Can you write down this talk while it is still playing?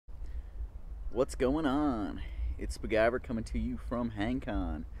What's going on? It's Spiguyver coming to you from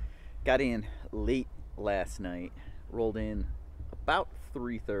HangCon. Got in late last night, rolled in about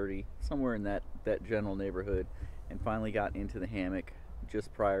 3:30, somewhere in that general neighborhood, and finally got into the hammock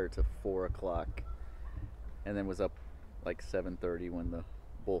just prior to 4 o'clock, and then was up like 7:30 when the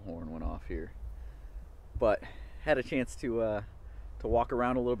bullhorn went off here. But had a chance to walk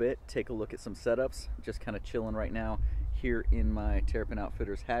around a little bit, take a look at some setups. Just kind of chilling right now here in my Terrapin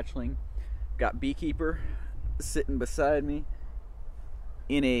Outfitters hatchling. Got Beekeeper sitting beside me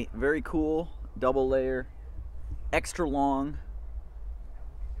in a very cool double layer, extra long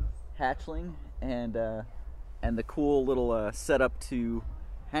hatchling, and the cool little setup to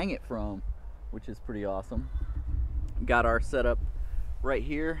hang it from, which is pretty awesome. Got our setup right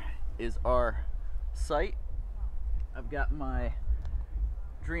here is our site. I've got my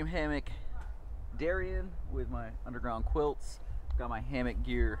Dream Hammock Darien with my underground quilts. Got my Hammock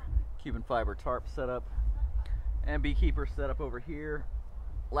Gear Cuban fiber tarp setup, and Beekeeper set up over here.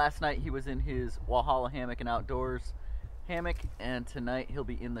 Last night he was in his Ocala Hammock and Outdoors hammock, and tonight he'll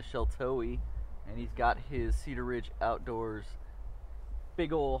be in the Sheltoe, and he's got his Cedar Ridge Outdoors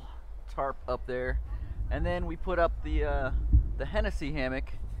big ol' tarp up there. And then we put up the Hennessy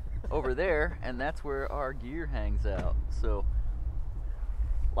hammock over there, and that's where our gear hangs out. So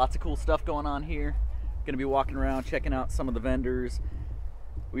lots of cool stuff going on here. Gonna be walking around checking out some of the vendors.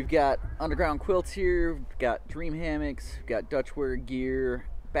 We've got underground quilts here, we've got Dream Hammocks, we've got Dutchware Gear,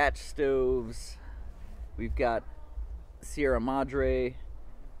 Batchstovez, we've got Sierra Madre,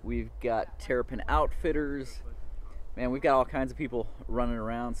 we've got Terrapin Outfitters. Man, we've got all kinds of people running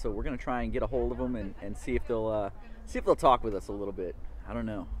around, so we're gonna try and get a hold of them and see if they'll talk with us a little bit. I don't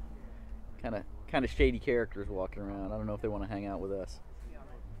know. Kind of shady characters walking around. I don't know if they want to hang out with us.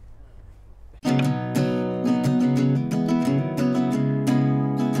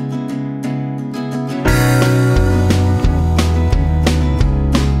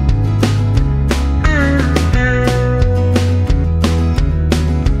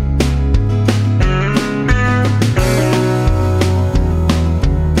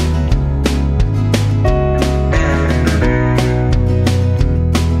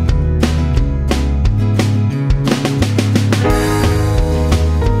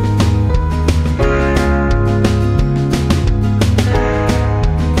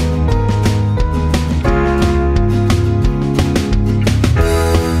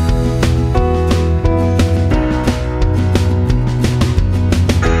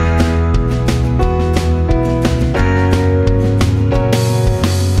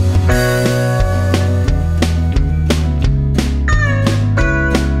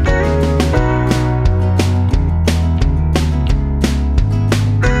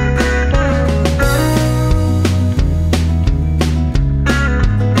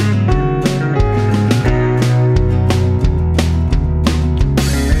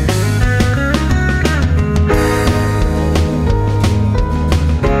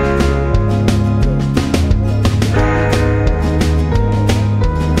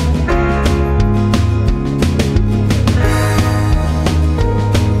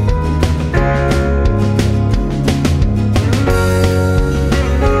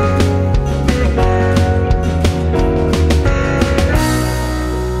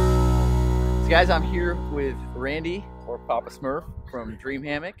 Guys, I'm here with Randy, or Papa Smurf, from Dream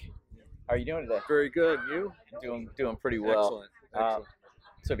Hammock. How are you doing today? Very good. You? Doing pretty well. Excellent. Excellent.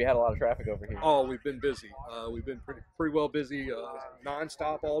 So have you had a lot of traffic over here? Oh, we've been busy. We've been pretty well busy,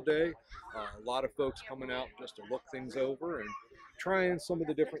 nonstop all day. A lot of folks coming out just to look things over and trying some of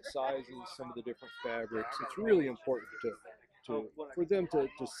the different sizes, some of the different fabrics. It's really important for them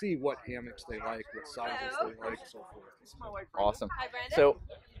to see what hammocks they like, what sizes they like, so forth. Awesome. So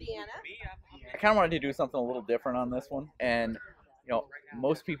I kind of wanted to do something a little different on this one, and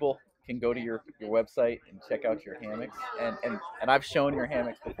most people can go to your website and check out your hammocks, and I've shown your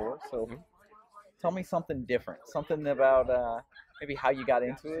hammocks before, so tell me something different, something about maybe how you got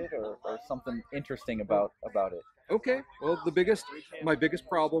into it, or something interesting about it. Okay. Well, my biggest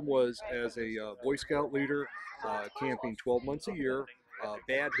problem was as a Boy Scout leader, camping 12 months a year,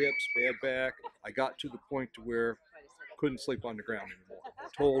 bad hips, bad back. I got to the point to where I couldn't sleep on the ground anymore. I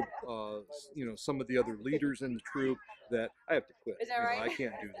told some of the other leaders in the troop that I have to quit. Is that right? I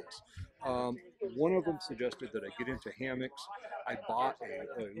can't do this. One of them suggested that I get into hammocks. I bought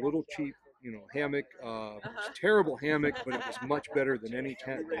a little cheap hammock. It was a terrible hammock, but it was much better than any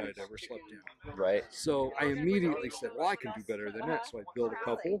tent that I'd ever slept in. Right. So I immediately said, well, I can do better than that. So I built a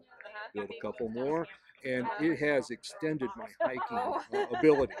couple more, and it has extended my hiking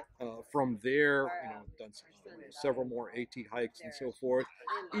ability. From there, done several more AT hikes and so forth.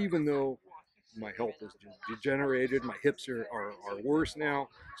 Even though my health is degenerated. My hips are worse now,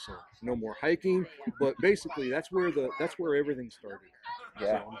 so no more hiking. But basically, that's where everything started.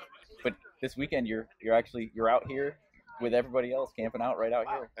 Yeah. So, But this weekend you're out here with everybody else camping out right out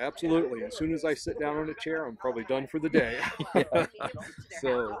here. absolutely. As soon as I sit down on a chair, I'm probably done for the day. Yeah.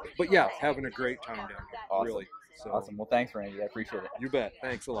 So, but yeah, having a great time down here. Awesome. Really. So, Awesome. Well, thanks, Randy. I appreciate it. you bet.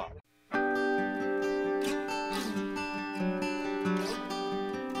 Thanks a lot.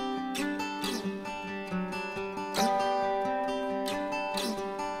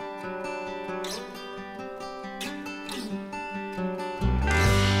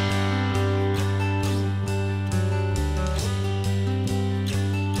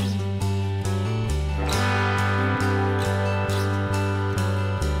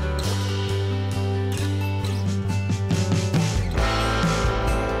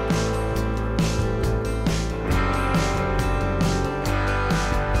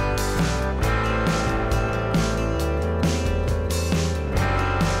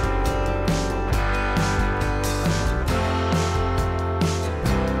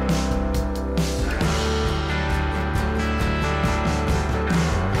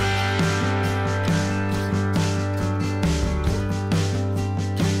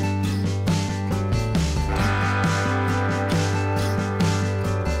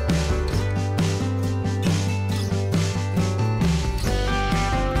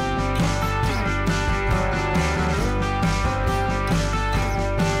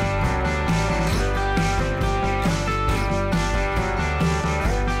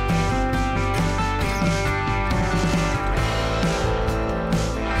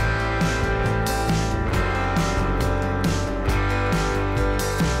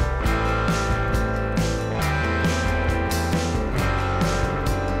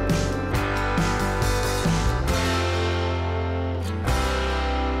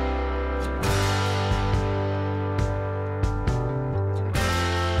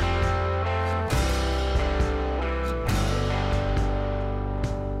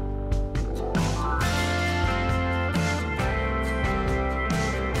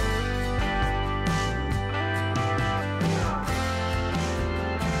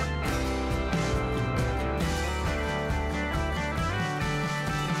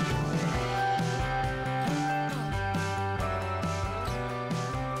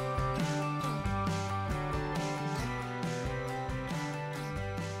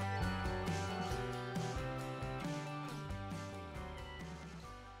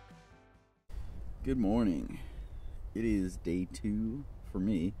 Good morning. It is day 2 for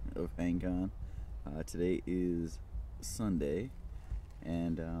me of HangCon. Today is Sunday,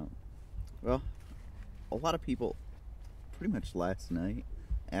 and well, a lot of people pretty much last night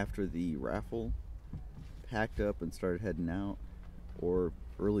after the raffle packed up and started heading out, or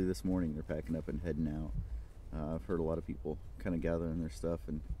early this morning they're packing up and heading out. I've heard a lot of people kind of gathering their stuff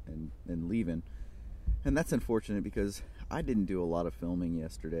and leaving, and that's unfortunate because I didn't do a lot of filming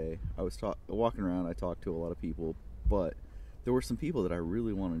yesterday. I was walking around, I talked to a lot of people, but there were some people that I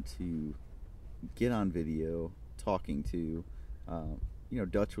really wanted to get on video talking to. You know,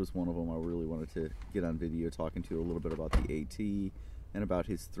 Dutch was one of them I really wanted to get on video talking to a little bit about the AT and about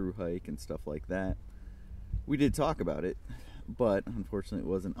his through hike and stuff like that. We did talk about it, but unfortunately it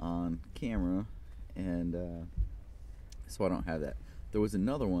wasn't on camera, and so I don't have that. There was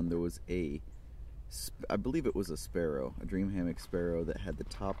another one. There was I believe it was a Sparrow, a Dream Hammock Sparrow that had the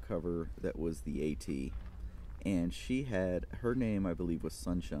top cover that was the AT, and she had, her name I believe was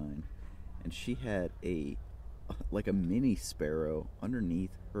Sunshine, and she had like a mini Sparrow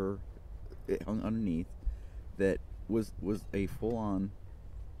underneath her, it hung underneath, that was a full-on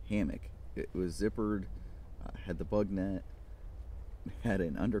hammock. It was zippered, had the bug net, had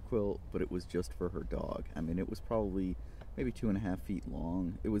an underquilt, but it was just for her dog. I mean, it was probably maybe 2.5 feet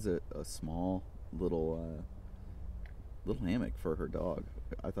long. It was a small little hammock for her dog.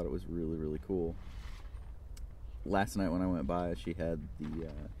 I thought it was really, really cool. Last night when I went by, she had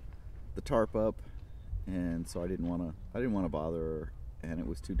the tarp up, and so I didn't want to bother her, and it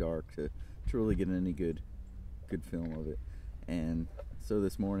was too dark to really get any good film of it. And so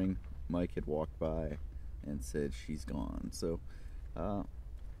this morning Mike had walked by and said she's gone, so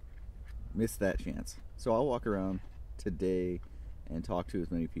missed that chance. So I'll walk around today and talk to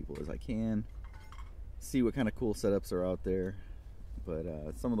as many people as I can, see what kind of cool setups are out there. But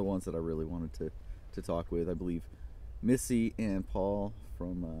some of the ones that I really wanted to talk with, I believe Missy and Paul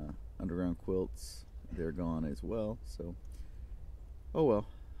from Underground Quilts, they're gone as well. So, oh well,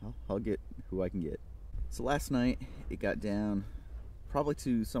 I'll get who I can get. So last night it got down probably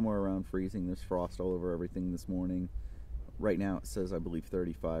to somewhere around freezing. There's frost all over everything this morning. Right now it says, I believe,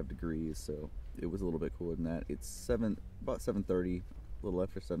 35 degrees, so it was a little bit cooler than that. It's about 7:30, a little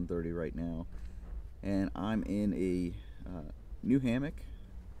after 7:30 right now, and I'm in a new hammock,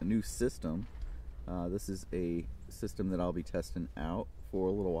 a new system. This is a system that I'll be testing out for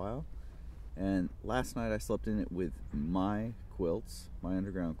a little while. And last night I slept in it with my quilts, my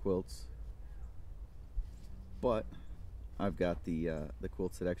underground quilts, but I've got the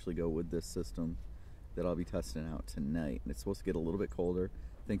quilts that actually go with this system that I'll be testing out tonight. And it's supposed to get a little bit colder,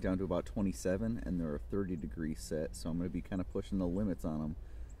 I think down to about 27, and they're a 30-degree set, so I'm going to be kind of pushing the limits on them.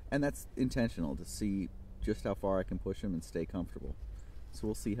 And that's intentional, to see just how far I can push them and stay comfortable. So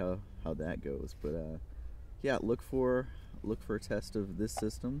we'll see how that goes. But yeah, look for a test of this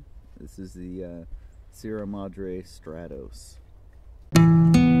system. This is the Sierra Madre Stratos.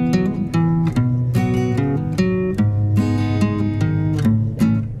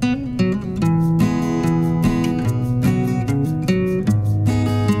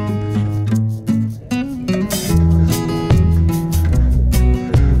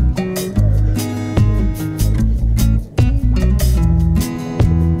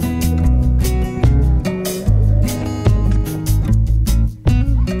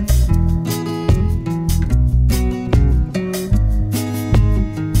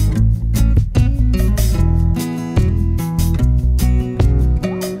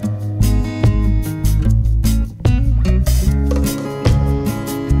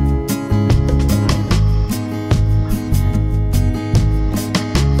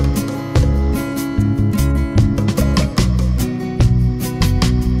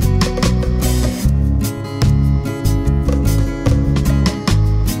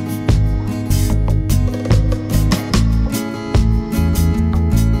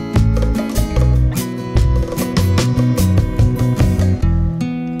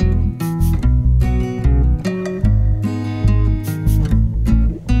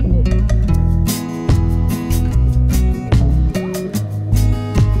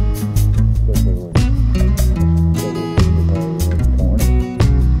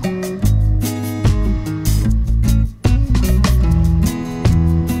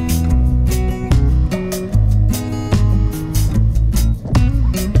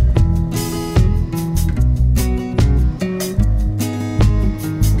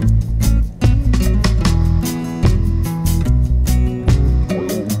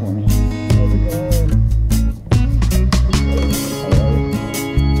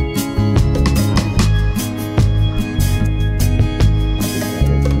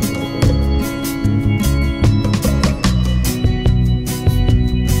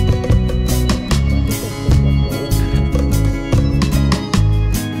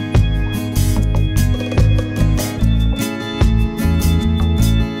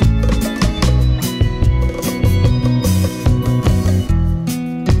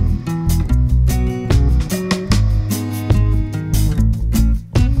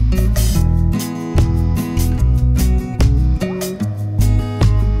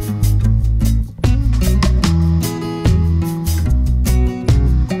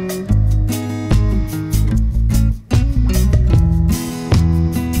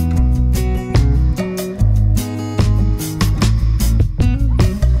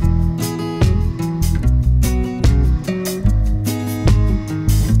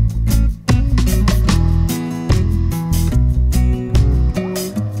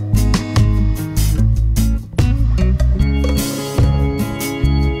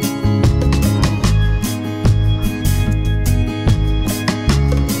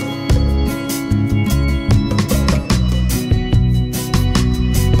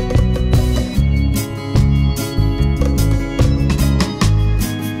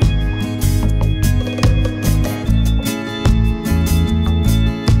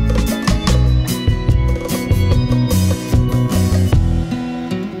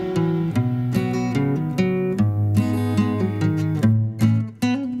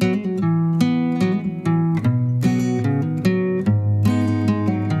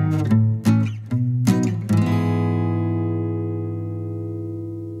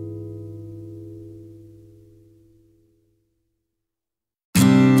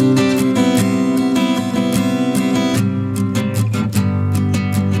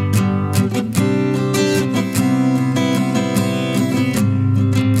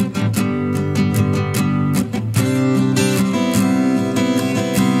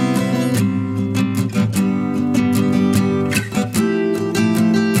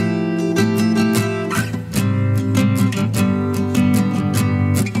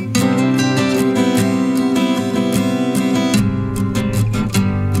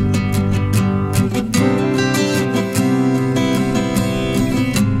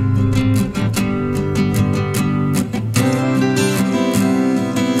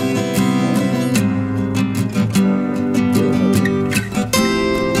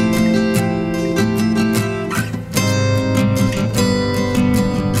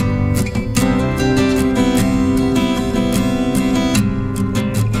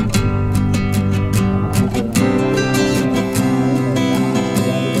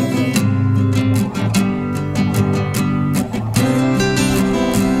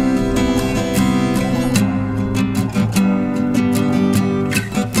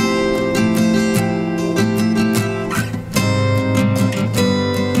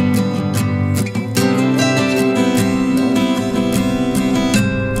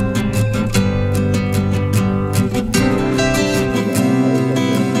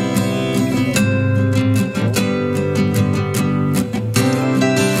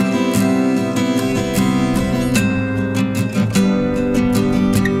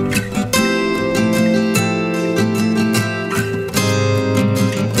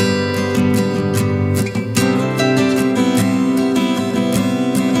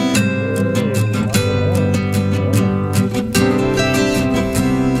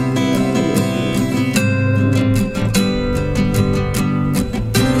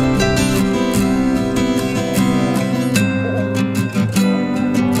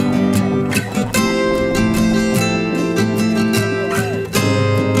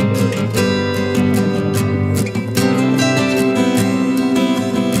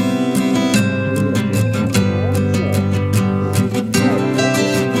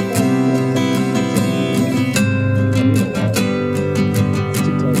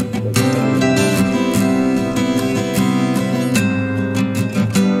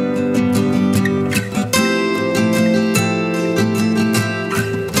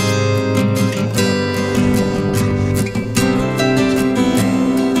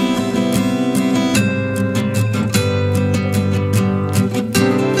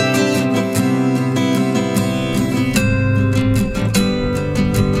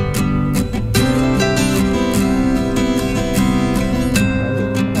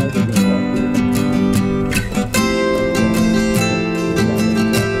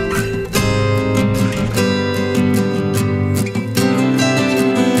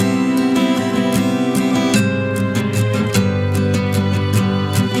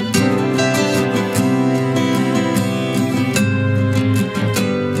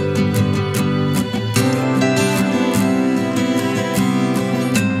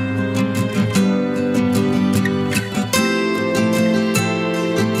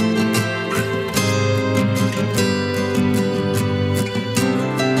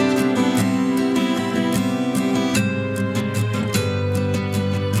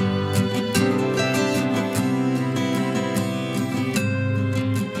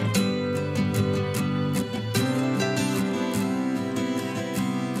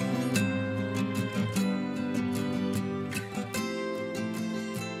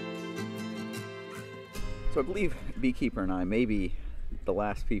 I believe Beekeeper and I may be the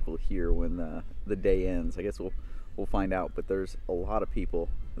last people here when the day ends. I guess we'll find out, but there's a lot of people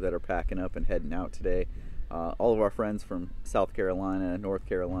that are packing up and heading out today. All of our friends from South Carolina, North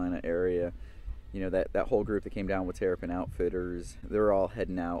Carolina area, you know, that whole group that came down with Terrapin Outfitters, they're all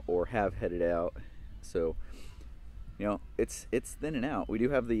heading out or have headed out. So, you know, it's thinning out. We do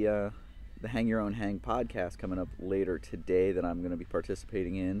have the Hang Your Own Hang podcast coming up later today that I'm going to be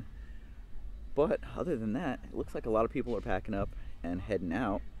participating in. But other than that, it looks like a lot of people are packing up and heading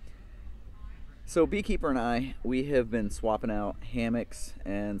out. So Beekeeper and I, we have been swapping out hammocks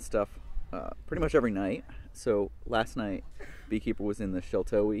and stuff pretty much every night. So last night, Beekeeper was in the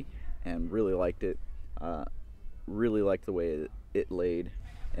Sheltoe and really liked it. Really liked the way it laid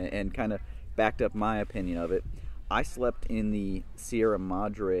and kind of backed up my opinion of it. I slept in the Sierra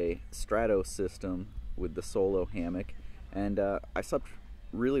Madre Strato system with the solo hammock, and I slept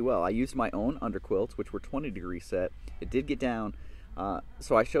really well. I used my own underquilts, which were 20 degree set. It did get down.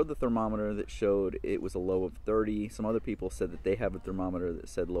 So I showed the thermometer that showed it was a low of 30. Some other people said that they have a thermometer that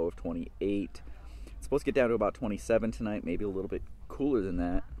said low of 28. It's supposed to get down to about 27 tonight, maybe a little bit cooler than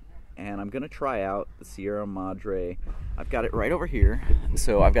that. And I'm going to try out the Sierra Madre. I've got it right over here.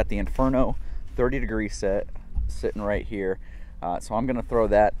 So I've got the Inferno 30 degree set sitting right here. So I'm going to throw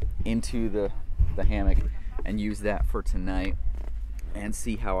that into the hammock and use that for tonight and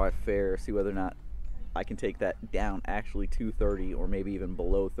see how I fare, see whether or not I can take that down actually to 30 or maybe even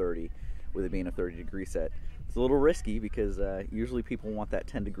below 30 with it being a 30 degree set. It's a little risky because usually people want that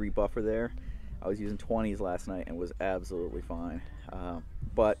 10 degree buffer there. I was using 20s last night and was absolutely fine.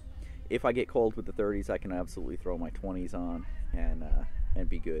 But if I get cold with the 30s, I can absolutely throw my 20s on and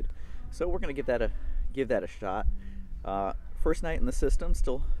be good. So we're gonna give that a shot. First night in the system,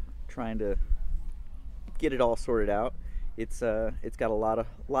 still trying to get it all sorted out. It's got a lot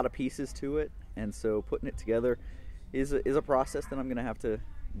of pieces to it, and so putting it together is a process that I'm gonna have to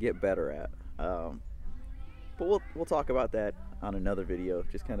get better at. But we'll talk about that on another video.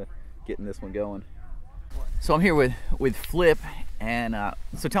 Just kind of getting this one going. So I'm here with Flip, and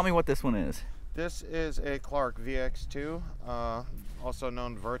so tell me what this one is. This is a Clark VX2, also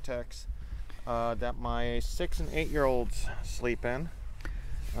known Vertex, that my 6 and 8 year olds sleep in.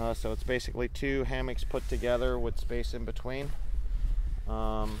 So it's basically 2 hammocks put together with space in between.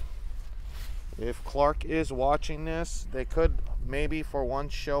 If Clark is watching this, they could maybe for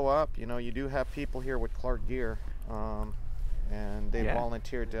once show up. You know, you do have people here with Clark gear, and they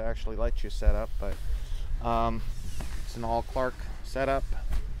volunteered to actually let you set up, but it's an all Clark setup.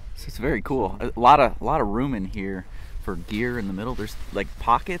 So it's very cool. A lot of room in here for gear in the middle. There's like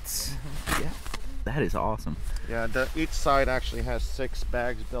pockets. Mm-hmm. Yeah, that is awesome. Yeah, each side actually has 6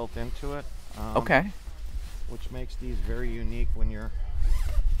 bags built into it. Okay. Which makes these very unique when you're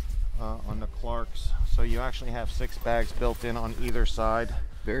on the Clarks. So you actually have 6 bags built in on either side.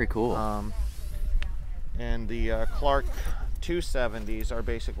 Very cool. And the Clark 270s are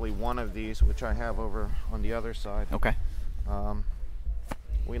basically one of these, which I have over on the other side. Okay.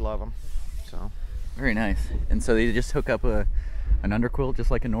 We love them. So. Very nice. And so they just hook up an underquilt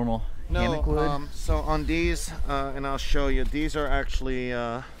just like a normal hammock would? So on these, and I'll show you, these are actually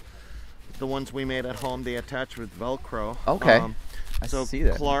the ones we made at home. They attach with Velcro. Okay. I so see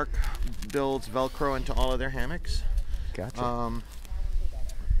that. Clark builds Velcro into all of their hammocks. Gotcha.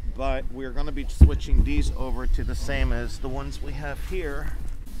 But we're going to be switching these over to the same as the ones we have here.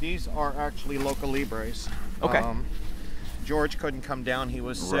 These are actually Local Libres. Okay. George couldn't come down, he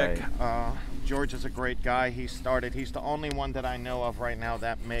was sick. Right. George is a great guy. He's the only one that I know of right now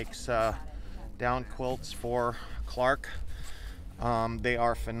that makes down quilts for Clark. They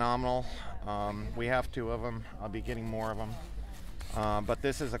are phenomenal. We have 2 of them. I'll be getting more of them. But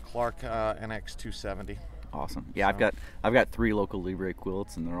this is a Clark NX 270. Awesome. Yeah, so. I've got 3 Local Libre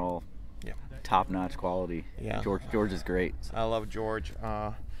quilts, and they're all top-notch quality. Yeah. George is great. So. I love George.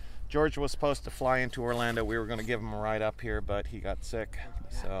 George was supposed to fly into Orlando. We were going to give him a ride up here, but he got sick.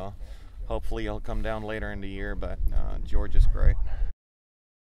 So hopefully he'll come down later in the year, but George is great.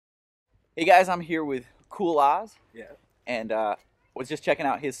 Hey guys, I'm here with Cool Oz. Yeah. And was just checking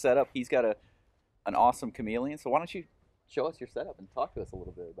out his setup. He's got an awesome chameleon. So why don't you show us your setup and talk to us a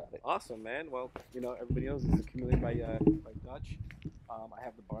little bit about it? Awesome, man. Well, you know, everybody knows it's a chameleon by Dutch. I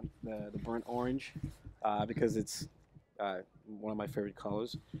have the burnt orange because it's one of my favorite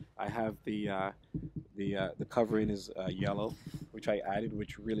colors. I have the covering is yellow, which I added,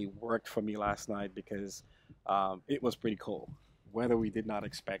 which really worked for me last night because it was pretty cold. Weather we did not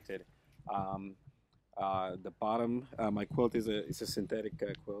expect it. The bottom, my quilt is a synthetic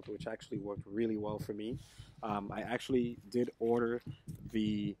quilt, which actually worked really well for me. I actually did order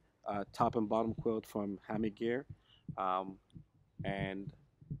the top and bottom quilt from Hammock Gear, and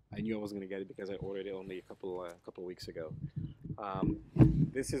I knew I wasn't going to get it because I ordered it only a couple of weeks ago.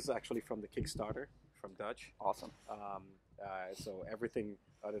 This is actually from the Kickstarter from Dutch. Awesome. So everything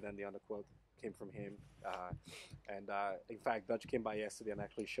other than the underquilt came from him. In fact, Dutch came by yesterday and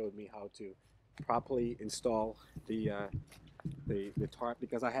actually showed me how to properly install the tarp,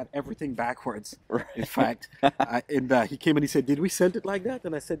 because I had everything backwards. Right. In fact, he came and he said, "Did we send it like that?"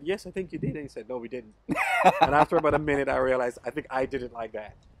 And I said, "Yes, I think you did." And he said, "No, we didn't." And after about a minute, I realized I think I did it like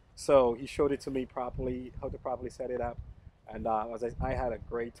that. So he showed it to me properly, how to properly set it up, and I had a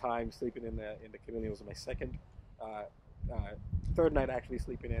great time sleeping in the Chameleon. It was my third night actually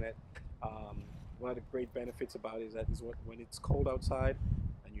sleeping in it. One of the great benefits about it is that when it's cold outside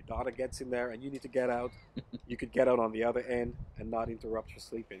and your daughter gets in there and you need to get out, you could get out on the other end and not interrupt your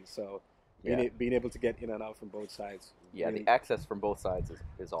sleeping. So being able to get in and out from both sides. Yeah, really, the access from both sides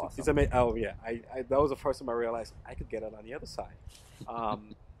is awesome. It's amazing. Oh yeah, that was the first time I realized I could get out on the other side.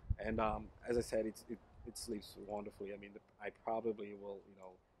 As I said, it sleeps wonderfully. I mean, I probably will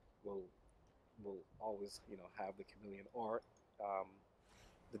always have the Chameleon or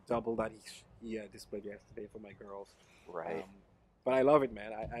the double that he displayed yesterday for my girls. Right. But I love it,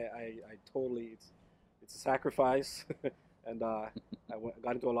 man. I totally, it's a sacrifice, and I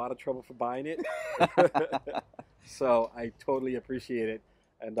got into a lot of trouble for buying it. So I totally appreciate it,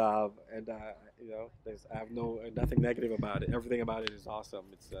 and I have nothing negative about it. Everything about it is awesome.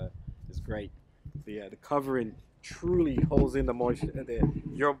 It's great. The covering truly holds in the moisture,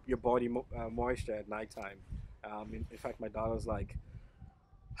 your body moisture at nighttime. In fact, my daughter's like,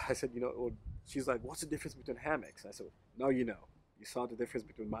 I said, she's like, "What's the difference between hammocks?" I said, "No, you saw the difference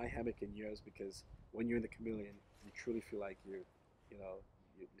between my hammock and yours, because when you're in the Chameleon, you truly feel like you're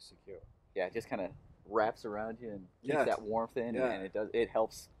secure." Yeah, it just kind of wraps around you and keeps that warmth in, and it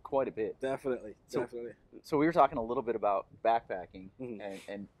helps quite a bit. Definitely. So we were talking a little bit about backpacking,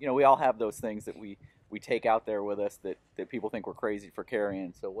 and we all have those things that we take out there with us that people think we're crazy for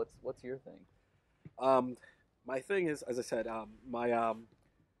carrying. So what's your thing? My thing is, as I said, my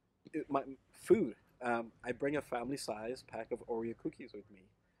food. I bring a family-size pack of Oreo cookies with me,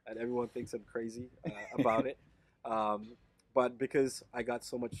 and everyone thinks I'm crazy about it. But because I got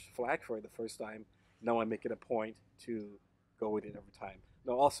so much flack for it the first time, now I make it a point to go with it every time.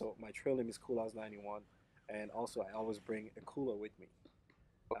 Now, also, my trail name is Coolhouse 91, and also I always bring a cooler with me.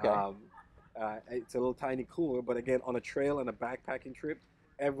 Okay. It's a little tiny cooler, but again, on a trail and a backpacking trip,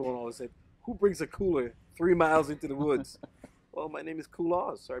 everyone always said, "Who brings a cooler 3 miles into the woods?" Well, my name is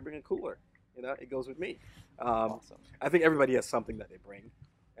Coolhouse, so I bring a cooler. It goes with me. Awesome. I think everybody has something that they bring,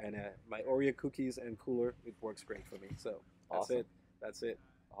 and my Oreo cookies and cooler, it works great for me. So that's it.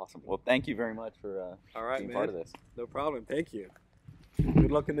 Awesome. Well, thank you very much for being part of this. No problem. Thank you.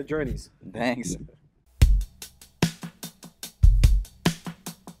 Good luck in the journeys. Thanks.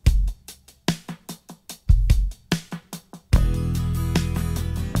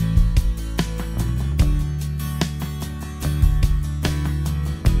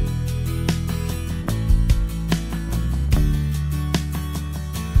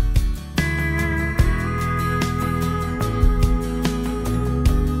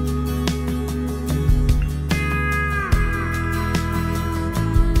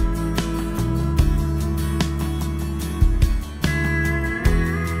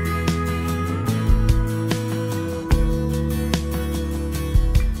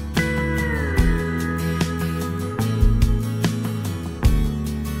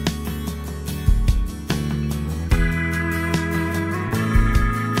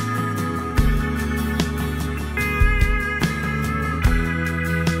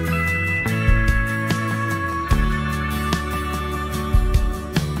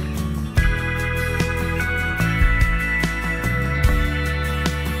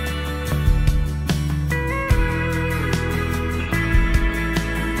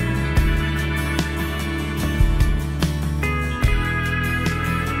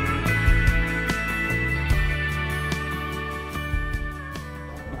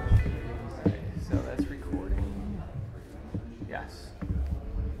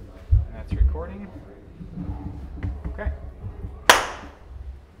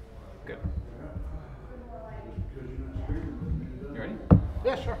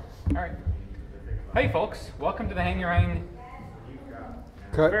 Hey folks, welcome to the Hang Your Hang.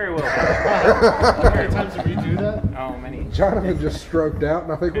 Cut. Very well. How many times did we do that? Oh, many. Jonathan just stroked out,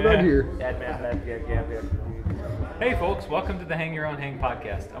 and I think we're done here. Hey folks, welcome to the Hang Your Own Hang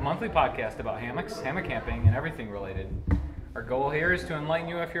podcast, a monthly podcast about hammocks, hammock camping, and everything related. Our goal here is to enlighten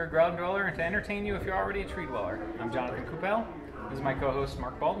you if you're a ground dweller and to entertain you if you're already a tree dweller. I'm Jonathan Coupel. This is my co-host,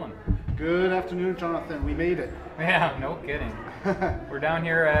 Mark Baldwin. Good afternoon, Jonathan. We made it. Yeah, no kidding. We're down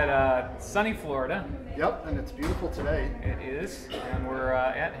here at sunny Florida. Yep, and it's beautiful today. It is, and we're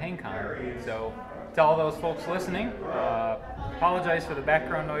at HangCon. So, to all those folks listening, apologize for the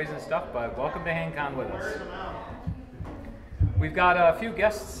background noise and stuff, but welcome to HangCon with us. We've got a few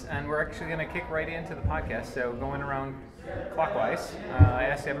guests, and we're actually going to kick right into the podcast. So, going around clockwise, I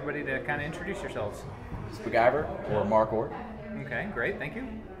asked everybody to kind of introduce yourselves. Spiguyver or Mark Ort. Okay, great, thank you.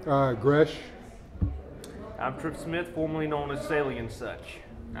 Gresh. I'm Trip Smith, formerly known as Sailing and Such.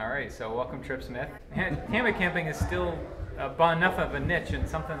 All right, so welcome, Trip Smith. Hammock camping is still enough of a niche and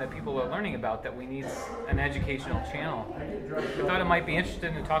something that people are learning about that we need an educational channel. I thought it might be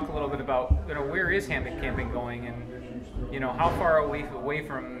interesting to talk a little bit about, where is hammock camping going, and how far are we away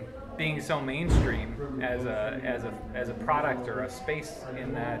from being so mainstream as a product or a space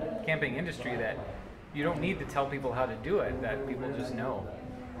in that camping industry that you don't need to tell people how to do it, that people just know.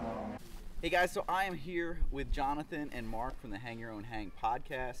 Hey guys, so I am here with Jonathan and Mark from the Hang Your Own Hang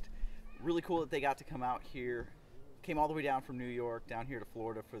podcast. Really cool that they got to come out here. Came all the way down from New York, down here to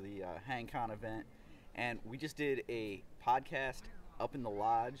Florida for the HangCon event. And we just did a podcast up in the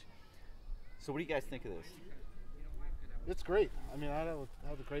lodge. So what do you guys think of this? It's great. I mean, I had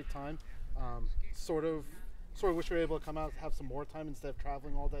a great time. Sort of wish we were able to come out, have some more time instead of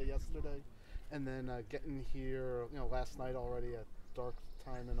traveling all day yesterday. And then getting here, last night already at dark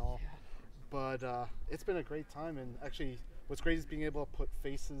time and all. But it's been a great time, and actually what's great is being able to put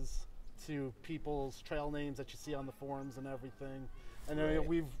faces to people's trail names that you see on the forums and everything. And then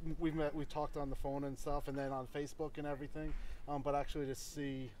we've talked on the phone and stuff, and then on Facebook and everything. But actually to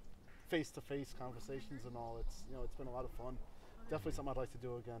see face-to-face conversations and all, it's been a lot of fun. Definitely something I'd like to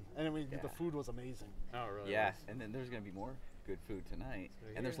do again. And I mean, the food was amazing. Oh, really? Yeah, and then there's going to be more good food tonight,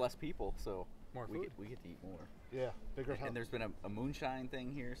 and there's less people, so we get to eat more. Yeah, bigger. And there's been a moonshine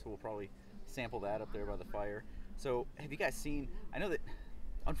thing here, so we'll probably sample that up there by the fire. So have you guys seen, I know that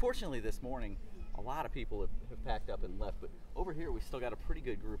unfortunately this morning a lot of people have packed up and left, but over here we still got a pretty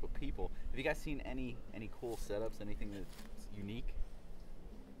good group of people. Have you guys seen any cool setups, anything that's unique?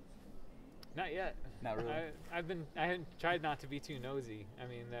 Not yet. Not really. I hadn't tried not to be too nosy. I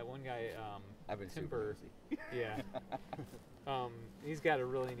mean, that one guy, I've been Timber, super nosy. Yeah. He's got a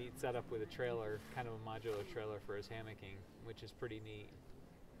really neat setup with a trailer, kind of a modular trailer for his hammocking, which is pretty neat.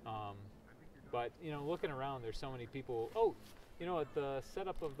 But looking around, there's so many people. Oh, the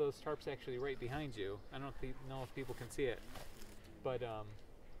setup of those tarps actually right behind you. I don't know if people can see it, but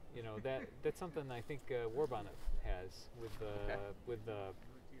that's something I think Warbonnet has with the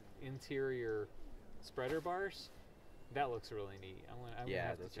interior spreader bars. That looks really neat. I'm gonna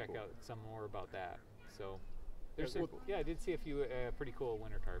have to check out some more about that. So there's I did see a few pretty cool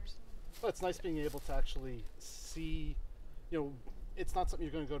winter tarps. Well, it's nice being able to actually see. It's not something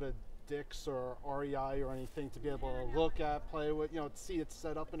you're going to go to Dick's or REI or anything to be able to look at, play with, see it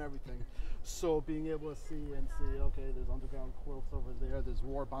set up and everything. So being able to see, okay, there's underground quilts over there, there's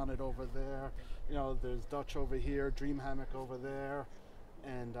Warbonnet over there, there's Dutch over here, Dream Hammock over there,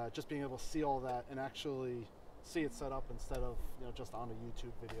 and just being able to see all that and actually see it set up instead of just on a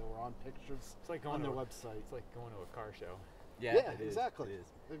YouTube video or on pictures. It's like going on their to website. It's like going to a car show. Yeah, it exactly. Is.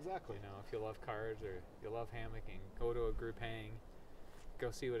 It is. Exactly. If you love cars or you love hammocking, go to a group hang.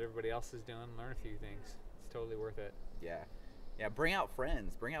 Go see what everybody else is doing, learn a few things. It's totally worth it. Yeah, bring out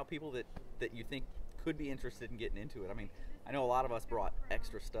friends, bring out people that you think could be interested in getting into it. I mean, I know a lot of us brought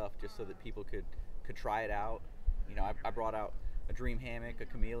extra stuff just so that people could try it out. I brought out a Dream Hammock, a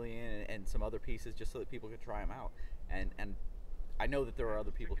Chameleon, and some other pieces just so that people could try them out. And I know that there are other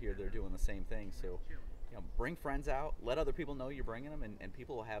people here that are doing the same thing. So, bring friends out, let other people know you're bringing them, and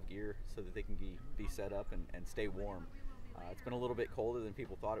people will have gear so that they can be set up and stay warm. It's been a little bit colder than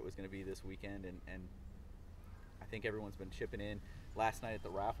people thought it was going to be this weekend, and I think everyone's been chipping in. Last night at the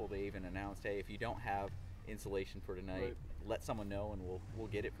raffle, they even announced, hey, if you don't have insulation for tonight, let someone know and we'll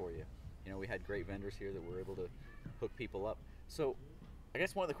get it for you. We had great vendors here that were able to hook people up. So I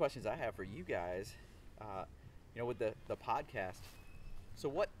guess one of the questions I have for you guys, with the podcast, so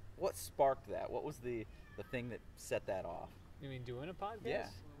what sparked that? What was the thing that set that off? You mean doing a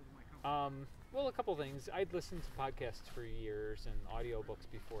podcast? Yeah. Well, a couple things. I'd listened to podcasts for years and audiobooks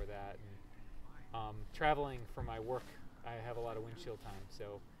before that, and traveling for my work, I have a lot of windshield time.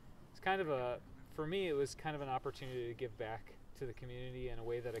 So it's kind of for me, it was kind of an opportunity to give back to the community in a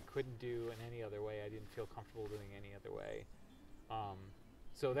way that I couldn't do in any other way. I didn't feel comfortable doing any other way.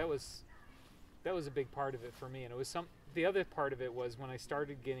 So that was a big part of it for me. And it was the other part of it was when I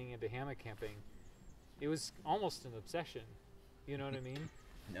started getting into hammock camping, it was almost an obsession. You know what I mean?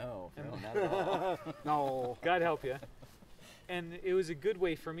 No, not at all. No. God help you. And it was a good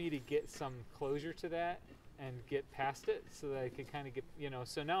way for me to get some closure to that and get past it, so that I could kind of get,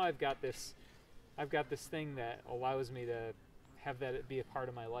 so now I've got this thing that allows me to have that be a part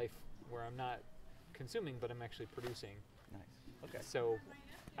of my life where I'm not consuming, but I'm actually producing. Nice. Okay. So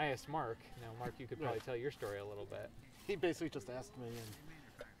I asked Mark. Now, Mark, you could probably tell your story a little bit. He basically just asked me,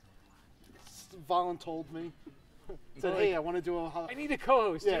 and voluntold me. Said, hey, I want to do I need a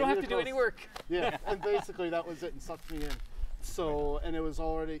co-host. You don't have to do any work. Yeah, and basically that was it, and sucked me in. So, and it was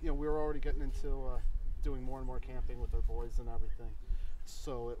already, we were already getting into doing more and more camping with our boys and everything.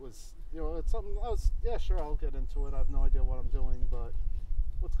 So it was, it's something sure, I'll get into it. I have no idea what I'm doing, but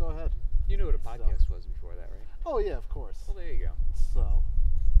let's go ahead. You knew what a podcast was before that, right? Oh yeah, of course. Well, there you go. So,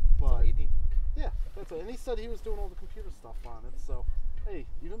 but that's all you need. Yeah, that's it. And he said he was doing all the computer stuff on it. So, hey,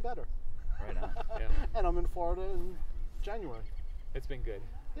 even better. Right on. Yeah. And I'm in Florida in January. It's been good.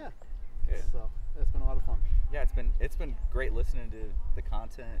 Yeah. Yeah. So it's been a lot of fun. Yeah, it's been great listening to the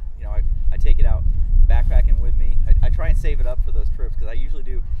content. I take it out backpacking with me. I try and save it up for those trips because I usually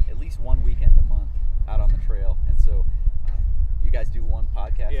do at least one weekend a month out on the trail, and so you guys do one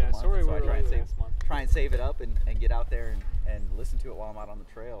podcast a month. Sorry, so I try and save it up and get out there and listen to it while I'm out on the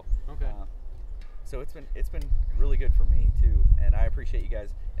trail. Okay. So it's been really good for me too, and I appreciate you guys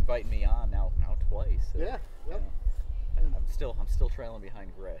inviting me on now twice. So, Yeah. Yep. I'm still trailing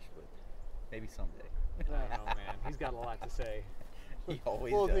behind Gresh, but maybe someday. Oh man, he's got a lot to say. He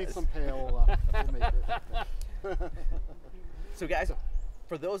always We'll does. need some pale. We'll make it. So guys,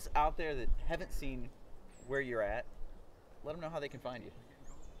 for those out there that haven't seen where you're at, let them know how they can find you.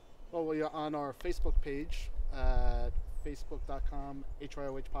 Well, we are on our Facebook page at facebook.com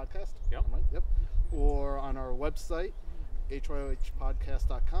HYOH podcast. Yep. Right, yep. Or on our website,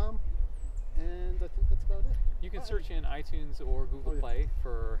 HYOHpodcast.com. And I think that's about it. You can search in iTunes or Google Play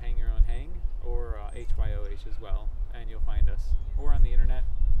for Hang Your Own Hang, or HYOH as well, and you'll find us. Or on the internet,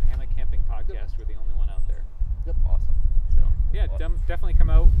 the Hammock Camping Podcast. We're the only one out there. Yep. Awesome. So yeah, definitely come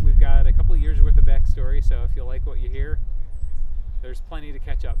out. We've got a couple of years worth of backstory, so if you like what you hear, there's plenty to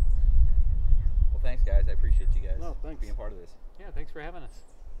catch up. Well, thanks guys. I appreciate you guys thanks. being part of this. Yeah, thanks for having us.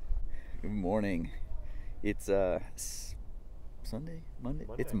 Good morning. It's Sunday? Monday?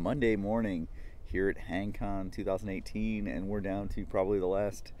 It's Monday morning here at HangCon 2018, and we're down to probably the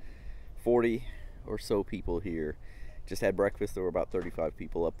last 40 or so people here. Just had breakfast. There were about 35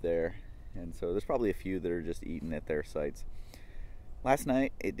 people up there, and so there's probably a few that are just eating at their sites. Last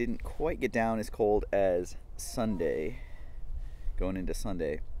night it didn't quite get down as cold as Sunday. Going into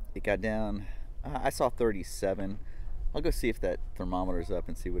Sunday, it got down, I saw 37. I'll go see if that thermometer's up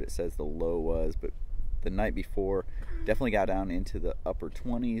and see what it says the low was, but the night before definitely got down into the upper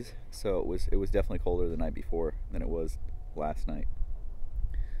 20s, so it was definitely colder the night before than it was last night.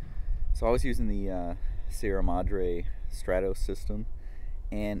 So I was using the Sierra Madre Stratos system,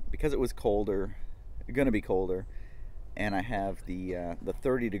 and because it was colder, gonna be colder, and I have the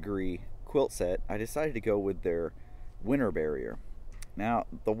 30-degree quilt set, I decided to go with their winter barrier. Now,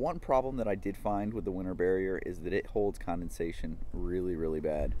 the one problem that I did find with the winter barrier is that it holds condensation really, really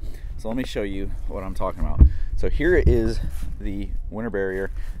bad. So let me show you what I'm talking about. So here is the winter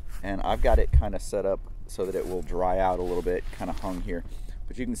barrier, and I've got it kind of set up so that it will dry out a little bit, kind of hung here.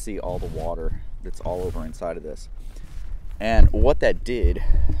 But you can see all the water that's all over inside of this. And what that did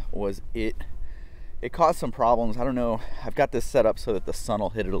was it caused some problems. I don't know, I've got this set up so that the sun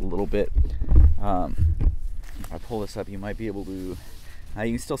will hit it a little bit. If I pull this up, you might be able to, you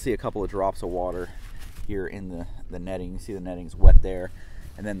can still see a couple of drops of water here in the netting. You see the netting's wet there.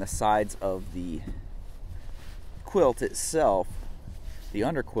 And then the sides of the quilt itself, the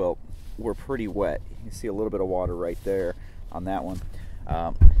underquilt, were pretty wet. You can see a little bit of water right there on that one.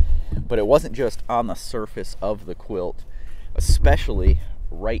 But it wasn't just on the surface of the quilt, especially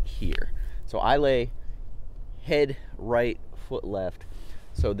right here. So I lay head right, foot left.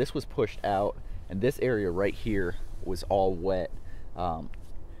 So this was pushed out, and this area right here was all wet, and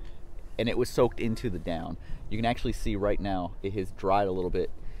it was soaked into the down. You can actually see right now it has dried a little bit,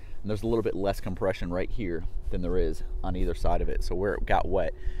 and there's a little bit less compression right here than there is on either side of it. So where it got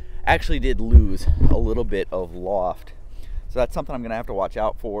wet actually did lose a little bit of loft. So that's something I'm gonna have to watch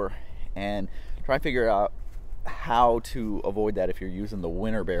out for and try and figure out how to avoid that if you're using the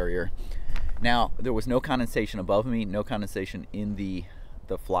winter barrier. Now, there was no condensation above me, no condensation in the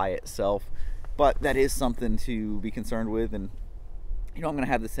fly itself, but that is something to be concerned with. And I'm gonna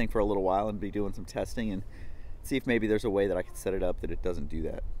have this thing for a little while and be doing some testing and see if maybe there's a way that I can set it up that it doesn't do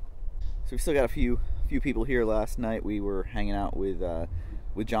that. So we've still got a few people here. Last night we were hanging out with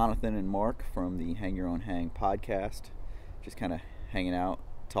Jonathan and Mark from the Hang Your Own Hang podcast, just kind of hanging out,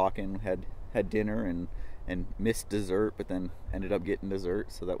 talking, had dinner, and and missed dessert, but then ended up getting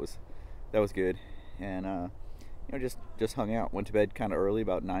dessert, so that was good. And you know, just hung out. Went to bed kind of early,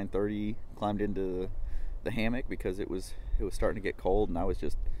 about 9:30. Climbed into the hammock because it was starting to get cold, and I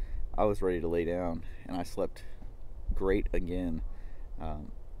was ready to lay down, and I slept great again.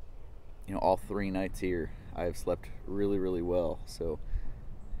 You know, all 3 nights here, I have slept really, really well. So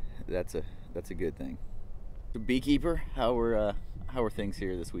that's a good thing. The beekeeper, how were things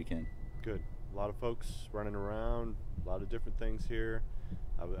here this weekend? Good. A lot of folks running around, a lot of different things here.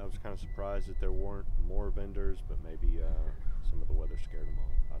 I was kind of surprised that there weren't more vendors, but maybe some of the weather scared them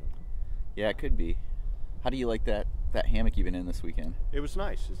off. I don't know. Yeah, it could be. How do you like that hammock you've been in this weekend? It was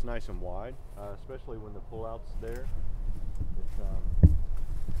nice. It's nice and wide, especially when the pull-out's there. It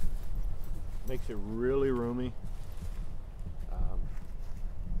makes it really roomy.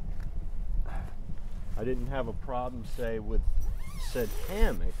 I didn't have a problem, say, with said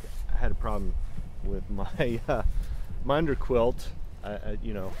hammock. I had a problem with my my underquilt.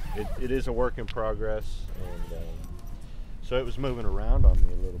 You know, it is a work in progress, and so it was moving around on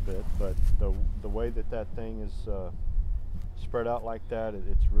me a little bit. But the way that thing is spread out like that,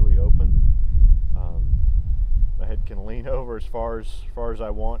 it's really open. My head can lean over as far as I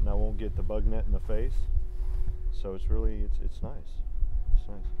want, and I won't get the bug net in the face. So it's really it's nice. It's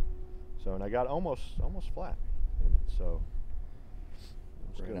nice. So, and I got almost flat in it. So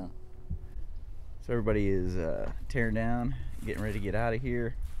it was good. On. So everybody is tearing down, getting ready to get out of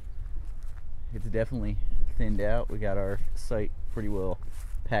here. It's definitely thinned out. We got our site pretty well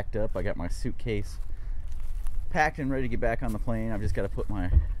packed up. I got my suitcase packed and ready to get back on the plane. I've just got to put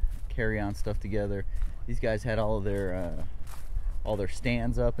my carry-on stuff together. These guys had all their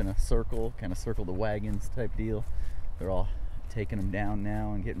stands up in a circle, kind of circle the wagons type deal. They're all taking them down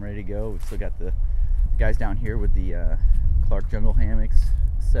now and getting ready to go. We've still got the guys down here with the Clark jungle hammocks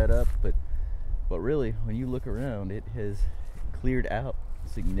set up, but really, when you look around, it has cleared out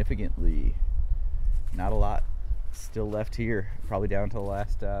significantly. Not a lot still left here. Probably down to the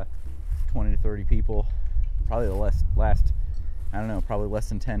last 20 to 30 people. Probably the last I don't know, probably less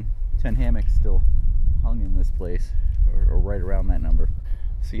than 10 hammocks still hung in this place, or right around that number.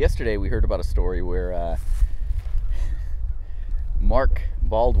 So yesterday we heard about a story where Mark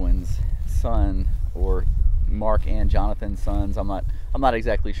Baldwin's son, or Mark and Jonathan's sons, I'm not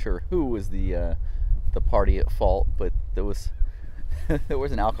exactly sure who was the party at fault, but there was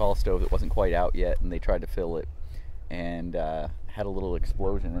an alcohol stove that wasn't quite out yet, and they tried to fill it and had a little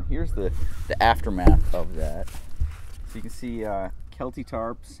explosion. And here's the aftermath of that. So you can see Kelty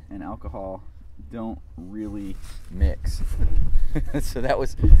tarps and alcohol don't really mix. So that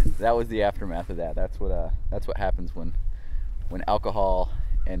was the aftermath of that. That's what happens when alcohol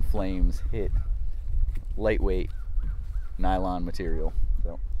and flames hit lightweight nylon material.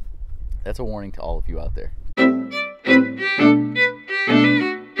 So that's a warning to all of you out there.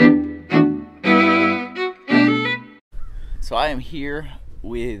 So I am here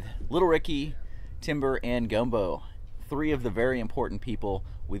with Little Ricky, Timber, and Gumbo, 3 of the very important people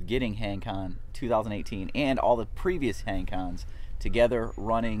with getting HangCon 2018 and all the previous HangCons together,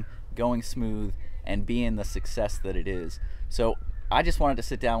 running, going smooth, and being the success that it is. So I just wanted to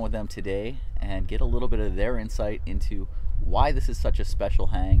sit down with them today and get a little bit of their insight into why this is such a special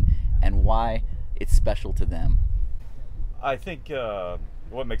hang and why it's special to them. I think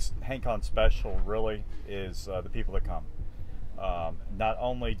what makes HangCon special really is the people that come. Not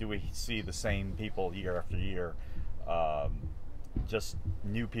only do we see the same people year after year, just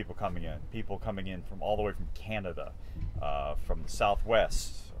new people coming in from all the way from Canada, from the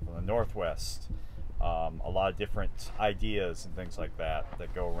Southwest, from the Northwest, a lot of different ideas and things like that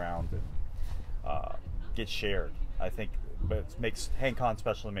go around and get shared. I think it makes HangCon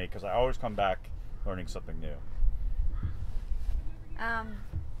special to me because I always come back learning something new.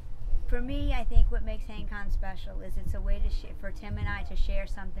 For me, I think what makes HangCon special is it's a way to for Tim and I to share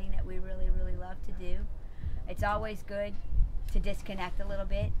something that we really, really love to do. It's always good to disconnect a little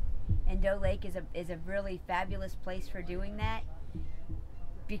bit, and Doe Lake is a really fabulous place for doing that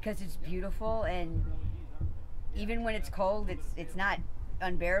because it's beautiful, and even when it's cold, it's not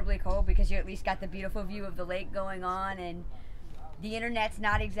unbearably cold because you at least got the beautiful view of the lake going on, and the internet's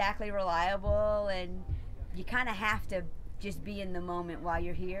not exactly reliable, and you kind of have to just be in the moment while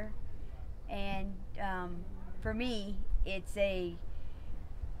you're here. And for me, it's a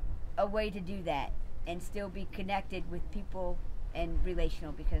way to do that and still be connected with people and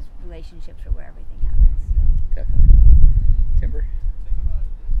relational, because relationships are where everything happens. Definitely. Timber?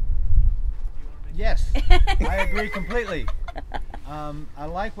 Yes, I agree completely. I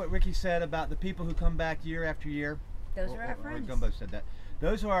like what Ricky said about the people who come back year after year. Those are our friends. Gumbo said that.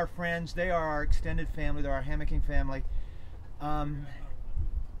 Those are our friends. They are our extended family. They're our hammocking family.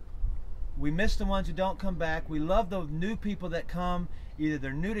 We miss the ones who don't come back. We love the new people that come. Either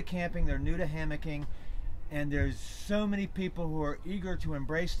they're new to camping, they're new to hammocking, and there's so many people who are eager to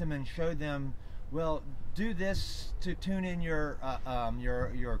embrace them and show them, well, do this to tune in your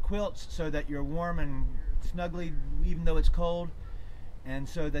quilts so that you're warm and snuggly even though it's cold, and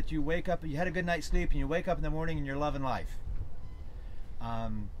so that you wake up, you had a good night's sleep, and you wake up in the morning and you're loving life.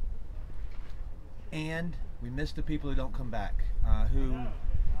 And we miss the people who don't come back, who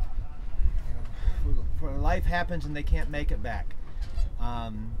for life happens and they can't make it back.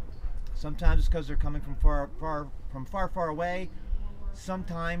 Sometimes it's because they're coming from far away.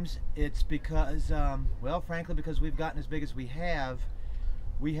 Sometimes it's because, well, frankly, because we've gotten as big as we have.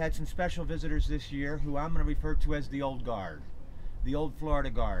 We had some special visitors this year who I'm going to refer to as the old guard, the old Florida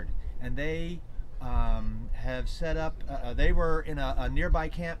guard, and they have set up. They were in a nearby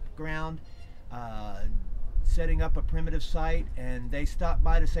campground, setting up a primitive site, and they stopped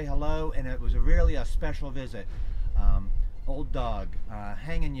by to say hello, and it was really a special visit. Old Dog,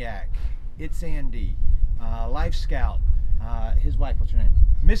 Hangin' Yak, It's Andy, Life Scout, his wife, what's her name?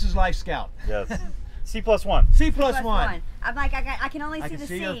 Mrs. Life Scout. Yes. C+1. C+1. I'm like, I can only see the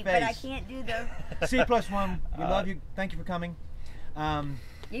see C, but I can't do the... C+1, we love you, thank you for coming.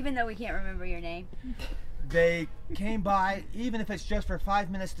 Even though we can't remember your name. They came by, even if it's just for 5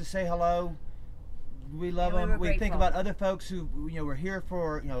 minutes to say hello. We love them. We think about other folks who were here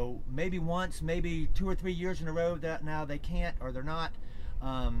for maybe once, maybe 2 or 3 years in a row that now they can't or they're not.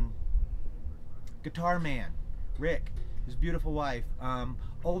 Guitar Man, Rick, his beautiful wife.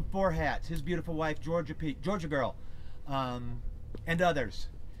 Old Four Hats, his beautiful wife Georgia Girl, and others.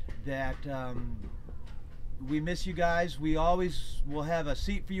 That we miss you guys. We always will have a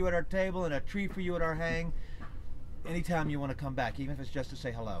seat for you at our table and a tree for you at our hang. Anytime you want to come back, even if it's just to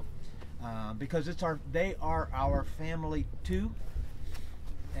say hello. Because they are our family too,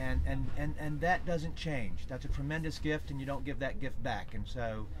 and that doesn't change. That's a tremendous gift, and you don't give that gift back. And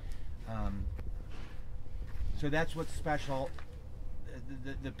so, so that's what's special.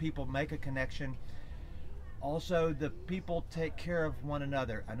 The people make a connection. Also, the people take care of one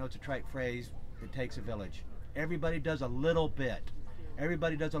another. I know it's a trite phrase. It takes a village. Everybody does a little bit.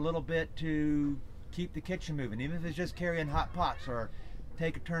 Everybody does a little bit to keep the kitchen moving, even if it's just carrying hot pots or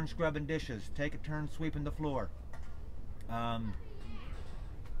take a turn scrubbing dishes, take a turn sweeping the floor.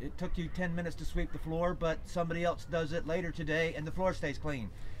 It took you 10 minutes to sweep the floor, but somebody else does it later today and the floor stays clean,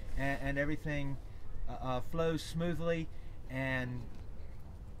 and everything flows smoothly, and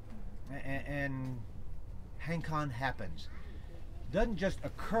HangCon happens. Doesn't just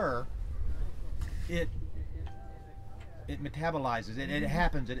occur, it metabolizes, it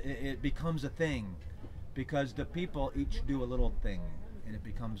happens, it becomes a thing, because the people each do a little thing, and it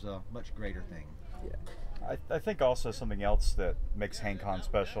becomes a much greater thing. Yeah. I think also something else that makes HangCon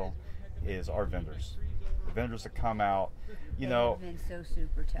special is our vendors. The vendors that come out, They've been so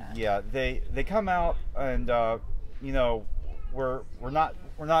super tough. Yeah, they come out, and we're not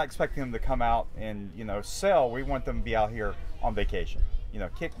expecting them to come out and sell. We want them to be out here on vacation.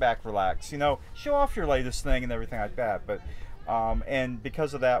 Kick back, relax. Show off your latest thing and everything like that. But and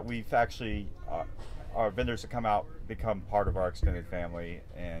because of that, we've actually our vendors that come out become part of our extended family,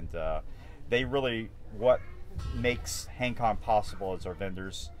 and they really what makes HangCon possible is our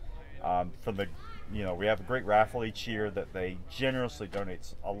vendors. From the we have a great raffle each year that they generously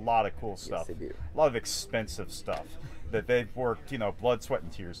donate a lot of cool stuff, Yes, they do. a lot of expensive stuff that they've worked blood, sweat,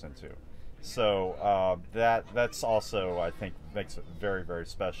 and tears into. So that's also, I think, makes it very, very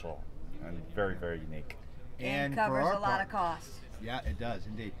special and very, very unique. And covers a lot of costs. Yeah, it does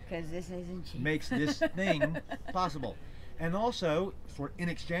indeed. Because this isn't cheap. Makes this thing possible. And also, in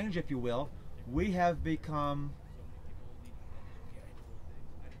exchange, if you will, we have become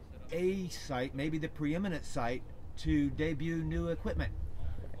a site, maybe the preeminent site, to debut new equipment.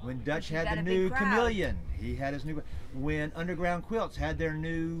 When Dutch had the new Chameleon, he had his new. When Underground Quilts had their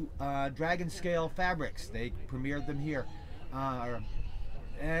new Dragon Scale fabrics, they premiered them here.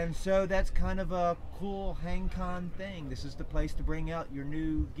 And so that's kind of a cool HangCon thing. This is the place to bring out your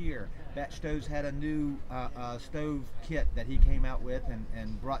new gear. Batchstovez had a new stove kit that he came out with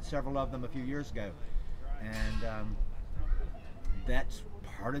and brought several of them a few years ago. And that's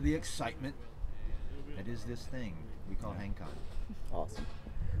part of the excitement that is this thing we call HangCon. Awesome.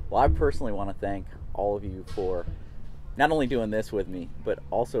 Well, I personally want to thank all of you for not only doing this with me, but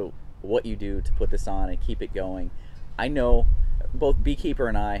also what you do to put this on and keep it going. I know both Beekeeper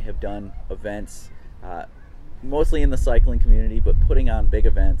and I have done events, mostly in the cycling community, but putting on big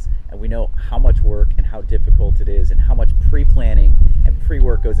events, and we know how much work and how difficult it is and how much pre-planning and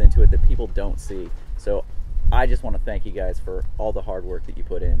pre-work goes into it that people don't see. So I just want to thank you guys for all the hard work that you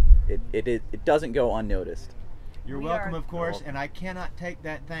put in. It doesn't go unnoticed. You're welcome, of course, and I cannot take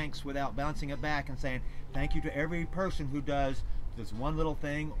that thanks without bouncing it back and saying thank you to every person who does this one little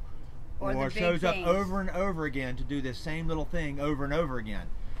thing or shows up over and over again to do this same little thing over and over again,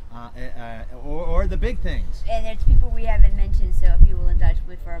 or the big things. And there's people we haven't mentioned, so if you will indulge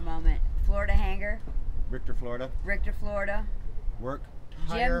me for a moment. Florida Hanger. Richter, Florida. Richter, Florida. Work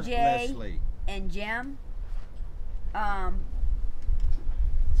Jim J. tirelessly. And Jim.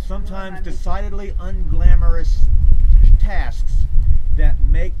 Sometimes decidedly unglamorous tasks that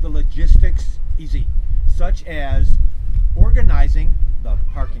make the logistics easy, such as organizing the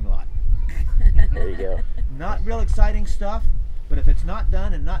parking lot. There you go. Not real exciting stuff, but if it's not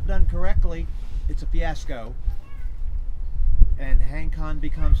done and not done correctly, it's a fiasco. And HangCon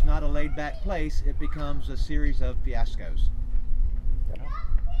becomes not a laid-back place, it becomes a series of fiascos.